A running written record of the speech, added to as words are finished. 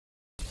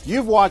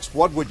You've watched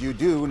What Would You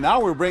Do? Now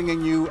we're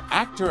bringing you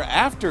Actor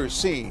After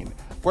Scene,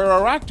 where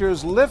our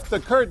actors lift the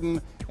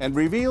curtain and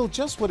reveal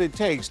just what it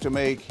takes to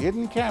make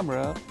hidden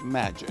camera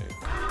magic.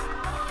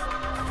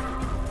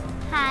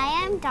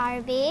 Hi, I'm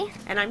Darby.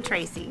 And I'm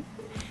Tracy.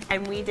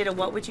 And we did a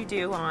What Would You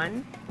Do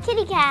on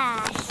Kitty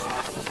Cash.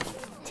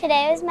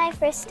 Today was my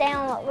first day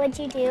on What Would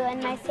You Do,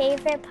 and my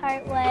favorite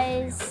part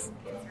was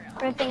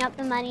ripping up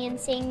the money and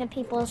seeing the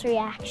people's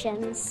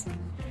reactions.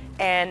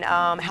 and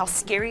how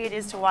scary it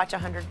is to watch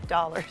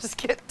 $100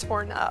 get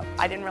torn up.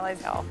 I didn't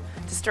realize how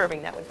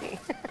disturbing that would be.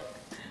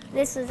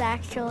 This was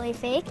actually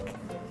fake,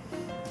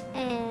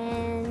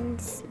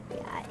 and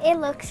yeah, it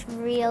looks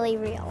really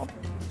real,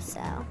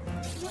 so.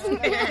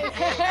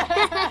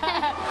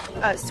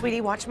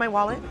 Sweetie, watch my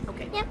wallet.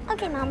 Okay. Yep,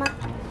 okay, Mama.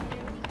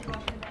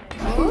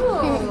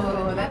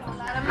 Ooh, that's a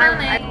lot of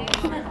money.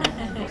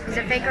 Is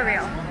it fake or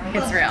real?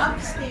 It's real.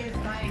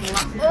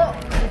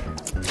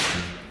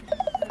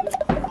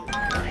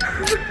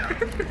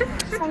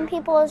 Some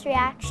people's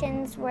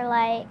reactions were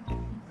like,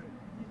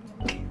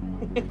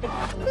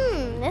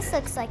 this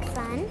looks like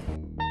fun.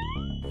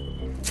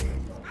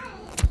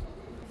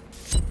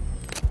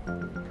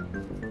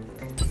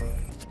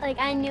 Like,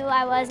 I knew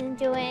I wasn't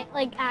doing,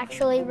 like,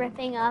 actually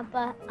ripping up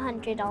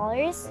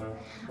 $100,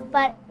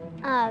 but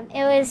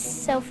it was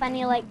so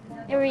funny, like,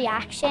 the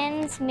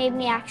reactions made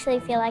me actually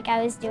feel like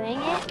I was doing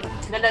it.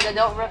 No,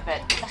 don't rip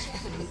it.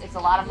 It's a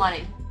lot of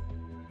money.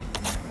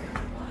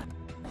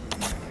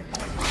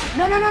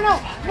 No, don't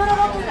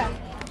do that.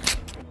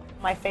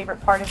 My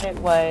favorite part of it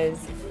was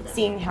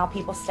seeing how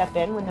people step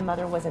in when the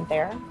mother wasn't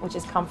there, which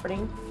is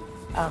comforting.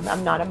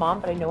 I'm not a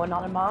mom, but I know I'm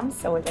not a mom,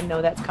 so I know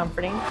that's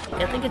comforting.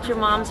 I think it's your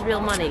mom's real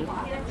money.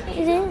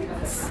 It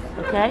is.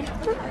 Okay?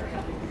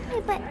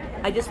 But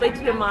I just wait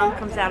till your mom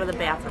comes out of the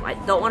bathroom. I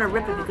don't want to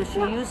rip it because she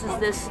uses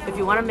this. If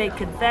you want to make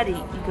confetti,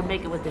 you can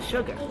make it with the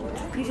sugar.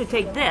 You should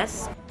take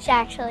this. she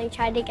actually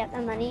tried to get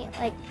the money,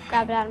 like,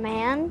 grab it out of my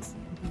hands.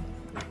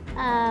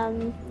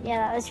 Yeah,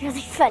 that was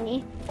really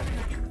funny.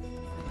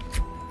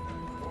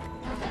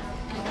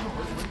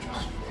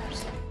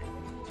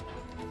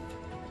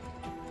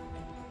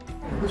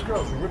 This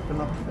girl's ripping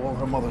up all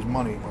her mother's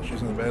money while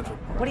she's in the bathroom.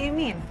 What do you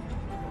mean?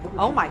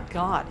 Oh my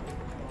God.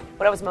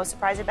 What I was most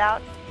surprised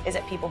about is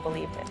that people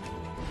believed it.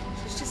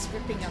 She's just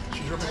ripping up.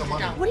 She's ripping up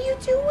money. What are you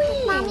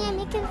doing? Mommy, I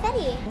made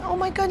confetti. Oh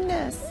my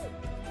goodness.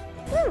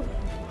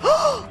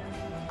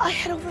 I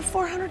had over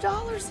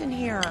 $400 in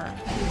here.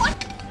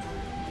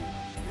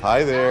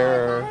 Hi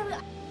there.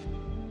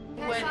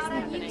 What is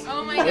happening?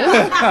 Oh my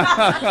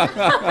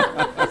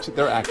God.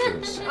 They're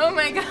actors. Oh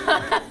my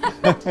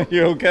God.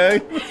 You okay?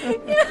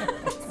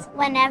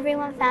 When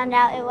everyone found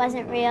out it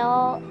wasn't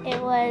real,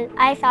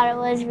 I thought it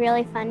was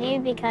really funny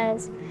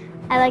because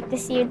I like to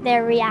see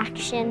their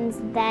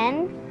reactions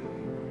then,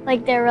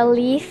 like their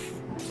relief.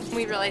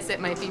 We realized it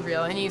might be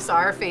real, and you saw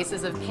our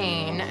faces of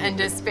pain and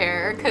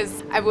despair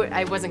because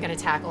I wasn't going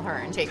to tackle her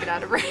and take it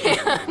out of her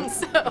hands.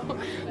 So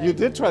You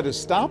did try to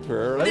stop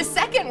her, the right?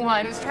 second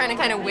one was trying to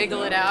kind of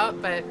wiggle it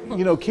out, but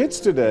You know, kids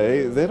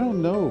today, they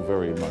don't know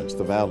very much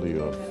the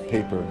value of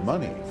paper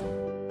money.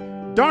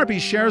 Darby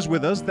shares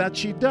with us that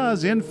she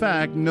does, in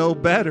fact, know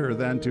better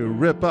than to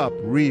rip up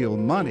real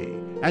money.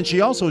 And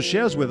she also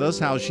shares with us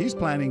how she's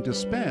planning to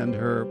spend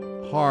her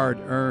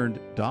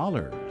hard-earned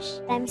dollars.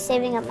 I'm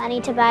saving up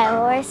money to buy a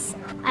horse.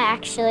 I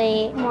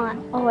actually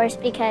want a horse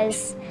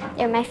because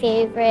they're my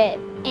favorite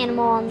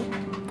animal on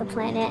the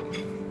planet,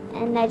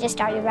 and I just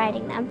started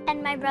riding them.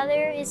 And my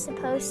brother is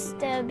supposed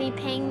to be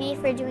paying me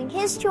for doing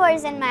his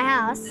chores in my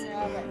house.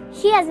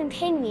 He hasn't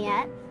paid me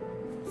yet,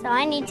 so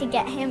I need to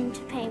get him to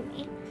pay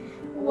me.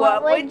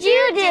 What would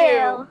you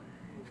do?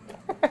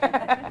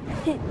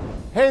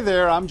 Hey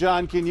there, I'm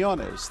John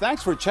Quinones.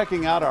 Thanks for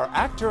checking out our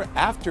Actor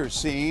After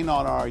Scene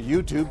on our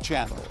YouTube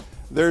channel.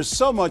 There's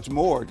so much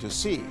more to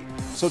see.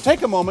 So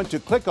take a moment to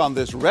click on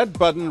this red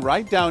button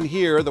right down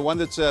here, the one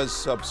that says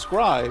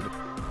subscribe,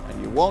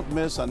 and you won't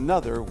miss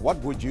another What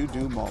Would You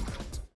Do moment.